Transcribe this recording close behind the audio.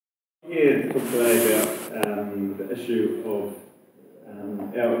Here to talk today about the issue of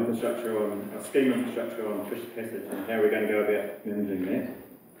our infrastructure our scheme infrastructure on fish passage and how we're going to go about managing that.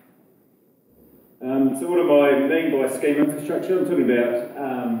 So what do I mean by scheme infrastructure? I'm talking about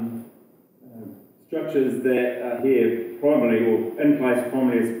structures that are here primarily or in place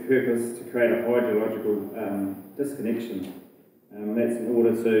primarily as a purpose to create a hydrological disconnection. That's in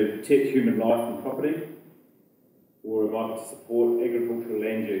order to protect human life and property, or it might be to support agricultural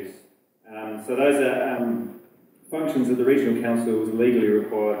land use. So those are functions that the Regional Council is legally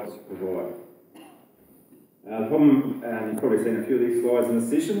required to provide. The problem, you've probably seen a few of these slides in this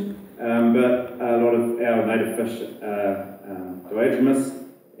session, but a lot of our native fish are diatomaceous,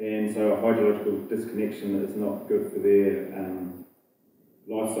 and so a hydrological disconnection is not good for their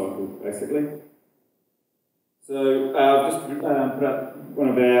life cycle, basically. So I've just put up one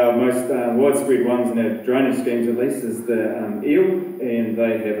of our most widespread ones in our drainage schemes at least is the eel, and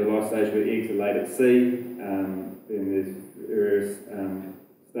they have a life stage where eggs are laid at sea. Then there's various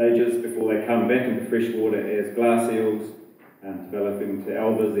stages before they come back into fresh water as glass eels, developing to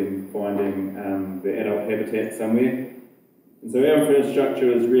albers and finding the adult habitat somewhere. And so our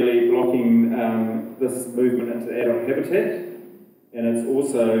infrastructure is really blocking this movement into adult habitat. And it's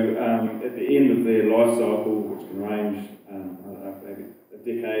also at the end of their life cycle, which can range, I don't know, maybe a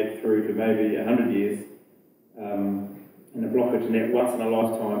decade through to maybe 100 years, and a blockage in that once in a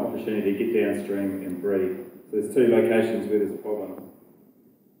lifetime opportunity to get downstream and breed. So there's two locations where there's a problem.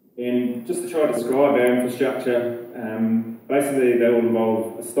 And just to try to describe our infrastructure, basically they will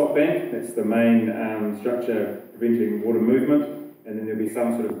involve a stop bank, that's the main structure preventing water movement, and then there'll be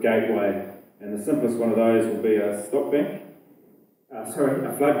some sort of gateway. And the simplest one of those will be a stop bank. A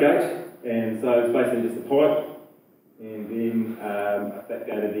floodgate, and so it's basically just a pipe, and then a flat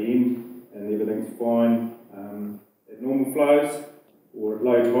gate at the end, and everything's fine at normal flows or at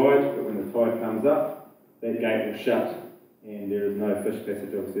low tide, but when the tide comes up, that gate will shut, and there is no fish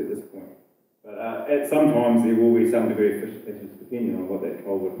passage obviously at this point. But at sometimes there will be some degree of fish passage depending on what that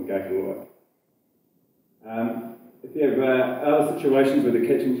culvert and gate are like. If you have other situations where the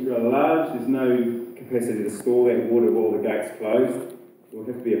kitchens are large, there's no capacity to store that water while the gate's closed. There will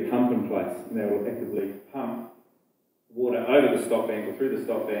have to be a pump in place, and that will actively pump water over the stop bank or through the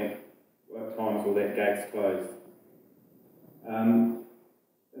stop bank at times while that gate's closed. And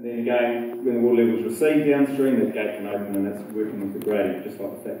then again, when the water levels recede downstream, that gate can open, and that's working with the gradient, just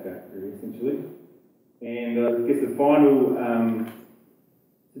like the flat gate, really, essentially. And I guess the final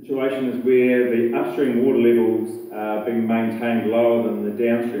situation is where the upstream water levels are being maintained lower than the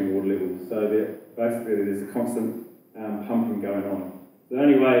downstream water levels, so that basically there's a constant pumping going on. The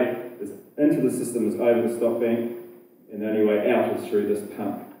only way into the system is over the stop bank, and the only way out is through this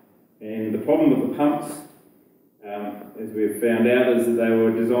pump. And the problem with the pumps, as we've found out, is that they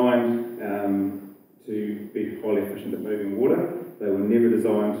were designed to be highly efficient at moving water. They were never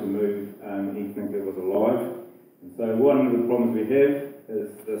designed to move anything that was alive. And so one of the problems we have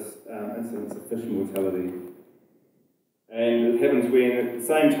is this incidence of fish mortality. And it happens when, at the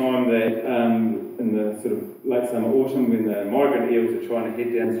same time that in the sort of late summer, autumn, when the migrant eels are trying to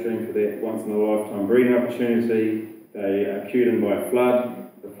head downstream for that once-in-a-lifetime breeding opportunity, they are cued in by a flood.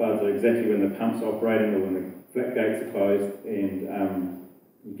 The floods are exactly when the pump's operating or when the flat gates are closed, and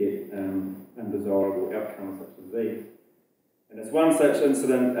you get undesirable outcomes such as these. And it's one such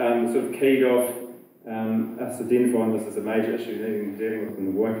incident sort of keyed off us identifying this as a major issue needing dealing with in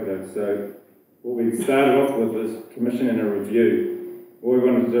the Waikato. So what we started off with was commissioning a review. What we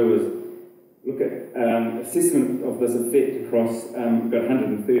wanted to do was look at assessment of this effect across, we've got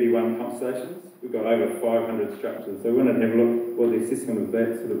 131 pump stations, we've got over 500 structures, so we wanted to have a look at what the assessment of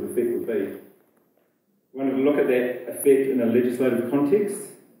that sort of effect would be. We wanted to look at that effect in a legislative context,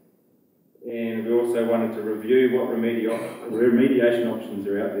 and we also wanted to review what remediation options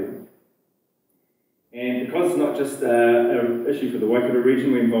are out there. And because it's not just an issue for the Waikato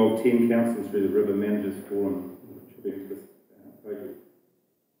region, we involved 10 councils through the River Managers Forum contributing to this project.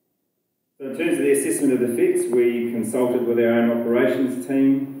 So in terms of the assessment of the effects, we consulted with our own operations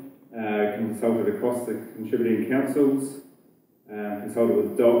team, consulted across the contributing councils, consulted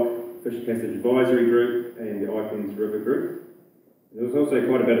with DOC, Fish Passage Advisory Group, and the IPENS River Group. There was also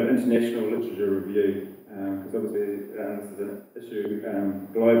quite a bit of international literature review, because obviously this is an issue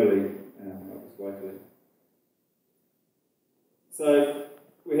globally, not just locally. So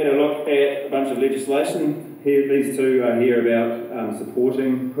we had a look at a bunch of legislation. Here, these two are here about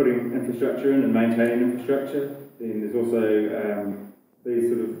supporting, putting infrastructure in and maintaining infrastructure. Then there's also these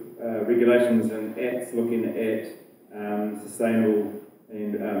sort of regulations and acts looking at sustainable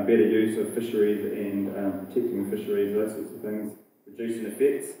and better use of fisheries and protecting fisheries, those sorts of things, reducing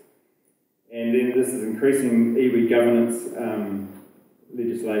effects. And then this is increasing iwi governance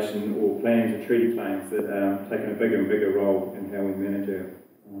legislation or plans or treaty claims that are taking a bigger and bigger role in how we manage our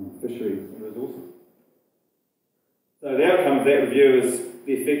fisheries and resources. So the outcome of that review is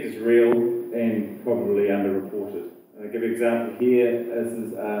the effect is real and probably underreported. I'll give you an example here. This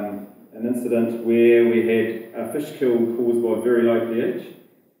is an incident where we had a fish kill caused by very low pH,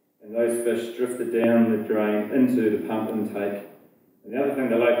 and those fish drifted down the drain into the pump intake. And the other thing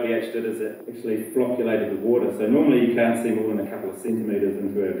the low pH did is it actually flocculated the water. So normally you can't see more than a couple of centimetres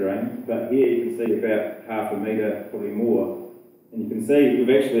into our drain, but here you can see about half a metre, probably more. And you can see we've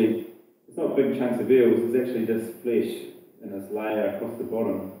actually, it's not big chunks of eels, it's actually just flesh in this layer across the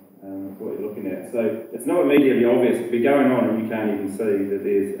bottom. That's what you're looking at. So it's not immediately obvious. If you're going on and you can't even see that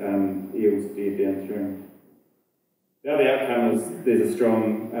there's eels dead downstream. The other outcome is there's a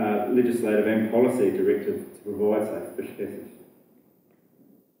strong legislative and policy directive to provide safe fish passage.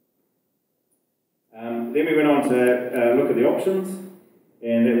 Then we went on to look at the options,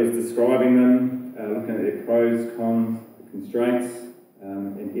 and that was describing them, looking at their pros, cons, the constraints,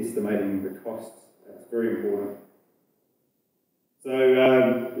 and estimating the costs. That's very important. So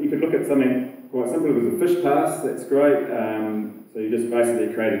you could look at something quite simple. It was a fish pass, that's great. So you just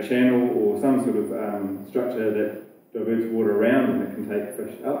basically create a channel or some sort of structure that diverts water around and it can take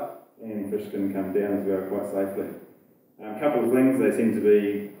fish up, and fish can come down as well quite safely. A couple of things, they seem to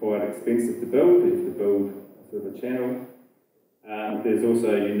be quite expensive to build. You have to build sort of a channel. There's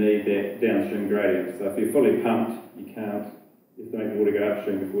also, you need that downstream gradient. So if you're fully pumped, you have to make the water go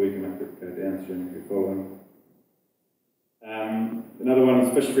upstream before you can make it go downstream if you're following. Another one is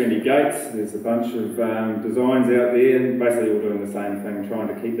fish-friendly gates. There's a bunch of designs out there, basically all doing the same thing, trying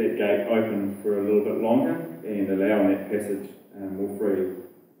to keep that gate open for a little bit longer and allowing that passage more freely.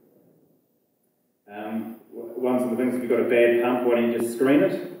 One of the things, if you've got a bad pump, why don't you just screen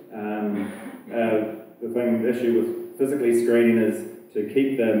it? The issue with physically screening is to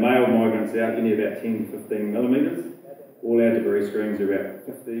keep the male migrants out, you need about 10 to 15 millimetres. All our debris screens are about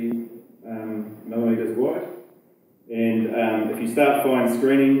 50 millimetres wide. And if you start fine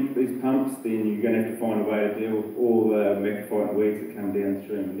screening these pumps, then you're going to have to find a way to deal with all the macrophyte and weeds that come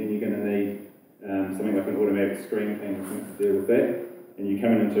downstream. And then you're going to need something like an automatic screen cleaner to deal with that. And you're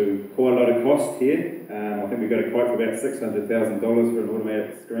coming into quite a lot of cost here. I think we got a quote for about $600,000 for an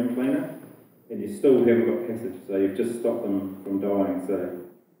automatic screen cleaner, and you still haven't got passage, so you've just stopped them from dying. So,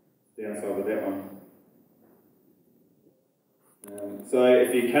 downside of that one. So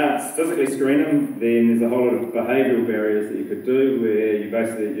if you can't physically screen them, then there's a whole lot of behavioural barriers that you could do, where you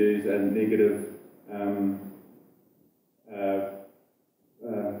basically use a negative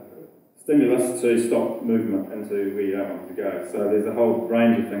stimulus to stop movement into where you don't want it to go. So there's a whole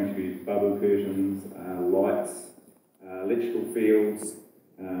range of things. You can use bubble curtains, lights, electrical fields,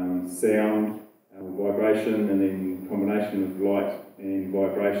 sound, vibration, and then combination of light and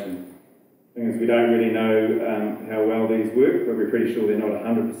vibration. The thing is, we don't really know how well these work, but we're pretty sure they're not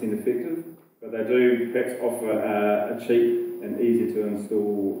 100% effective. But they do perhaps offer a cheap and easy to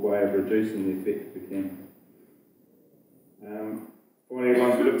install way of reducing the effect if we can. One of the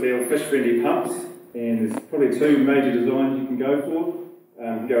ones we looked at were fish-friendly pumps, and there's probably two major designs you can go for.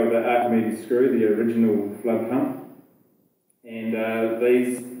 You can go with the Archimedes screw, the original flood pump, and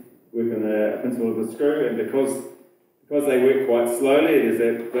these work on the principle of the screw, and because they work quite slowly,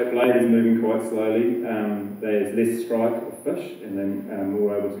 that blade is moving quite slowly, there's less strike of fish, and then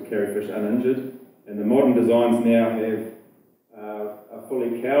more able to carry fish uninjured. And the modern designs now have are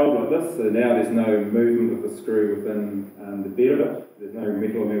fully cowled like this, so now there's no movement of the screw within the bed of it. There's no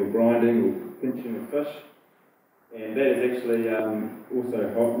metal grinding or pinching of fish, and that is actually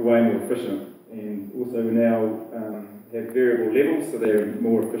also way more efficient. And also we now have variable levels, so they're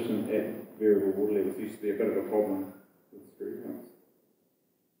more efficient at variable water levels. It used to be a bit of a problem with screw pumps.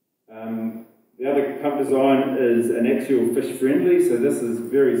 The other pump design is an axial fish friendly, so this is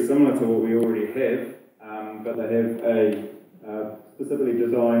very similar to what we already have, but they have a specifically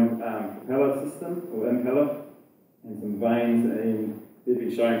designed propeller system, or impeller, and some vanes, and they've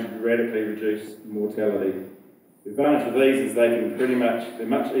been shown to radically reduce mortality. The advantage of these is they can they're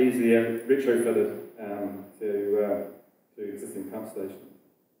much easier retrofitted to existing pump stations.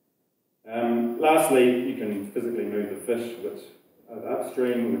 Lastly, you can physically move the fish, which are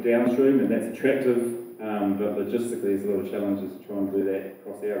upstream or downstream, and that's attractive, but logistically there's a lot of challenges to try and do that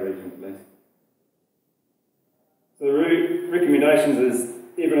across our region at least. So the recommendations is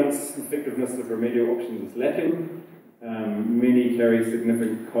evidence effectiveness of remedial options is lacking. Many carry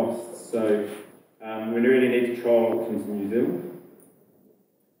significant costs, so we really need to trial options in New Zealand.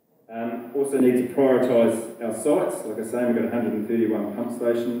 Also need to prioritise our sites. Like I say, we've got 131 pump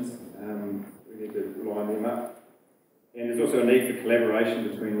stations. line them up. And there's also a need for collaboration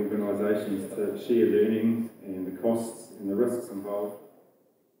between organisations to share learnings and the costs and the risks involved.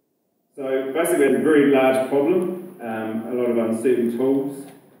 So basically we have a very large problem, a lot of uncertain tools,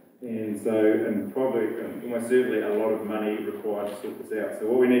 and probably, almost certainly, a lot of money required to sort this out. So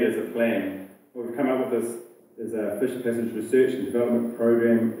what we need is a plan. What we've come up with is a Fish Passage Research and Development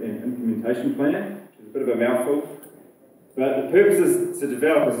Program and Implementation Plan, which is a bit of a mouthful. But the purpose is to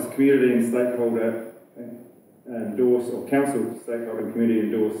develop this community and stakeholder endorsed, or council stakeholder and community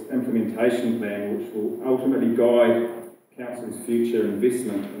endorsed implementation plan, which will ultimately guide council's future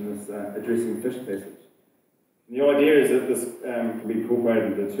investment in this addressing fish passage. And the idea is that this can be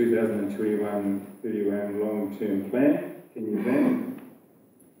incorporated into the 2021-31 long-term plan, 10-year plan.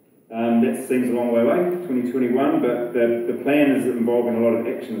 That seems a long way away, 2021, but the plan is involving a lot of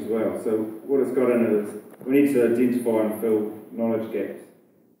action as well. So what it's got in it is we need to identify and fill knowledge gaps.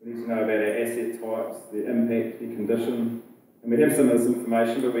 We need to know about our asset types, their impact, their condition. And we have some of this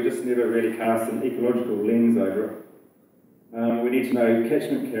information, but we just never really cast an ecological lens over it. We need to know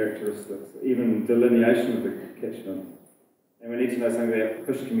catchment characteristics, even delineation of the catchment. And we need to know something about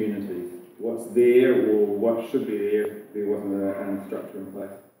fish communities, what's there or what should be there if there wasn't a structure in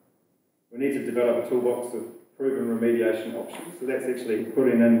place. We need to develop a toolbox of proven remediation options. So that's actually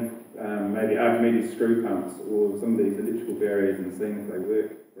putting in maybe Archimedes screw pumps or some of these electrical barriers and seeing if they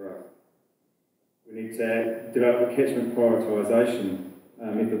work for us. We need to develop a catchment prioritisation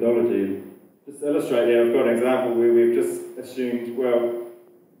methodology. Just to illustrate that, I've got an example where we've just assumed, well,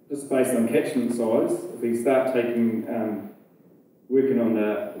 just based on catchment size, if we start taking, working on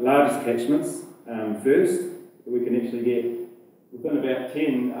the largest catchments first, we can actually get, within about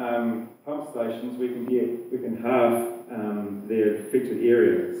 10 pump stations, we can halve their affected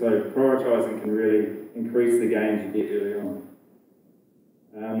area. So prioritising can really increase the gains you get early on.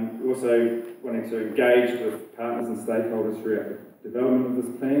 We're also wanting to engage with partners and stakeholders throughout the development of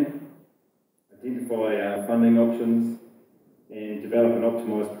this plan, identify funding options, and develop an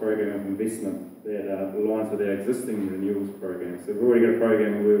optimised program of investment that aligns with our existing renewals program. So we've already got a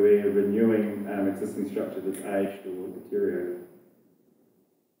program where we're renewing existing structure that's aged or deteriorated.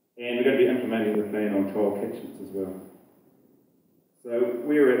 And we're going to be implementing the plan on trial catchments as well. So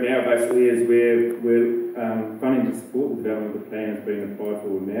where we're at now basically is we're funding to support the development of the plan is being applied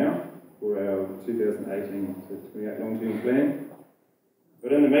for now for our 2018 to 28 long-term plan.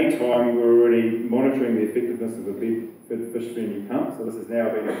 But in the meantime, we're already monitoring the effectiveness of a fish-friendly pump. So this has now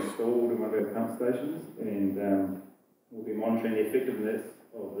been installed in one of our pump stations, and we'll be monitoring the effectiveness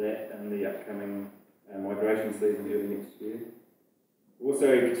of that in the upcoming migration season early next year. We're also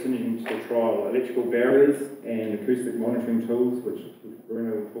continuing to trial electrical barriers and acoustic monitoring tools, which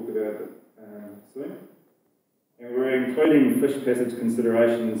Bruno will talk about soon. And we're including fish passage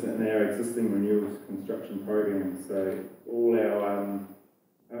considerations in our existing renewals construction programs. So all our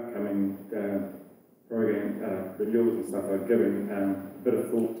upcoming program renewals and stuff are giving a bit of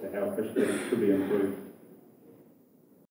thought to how fish passage could be improved.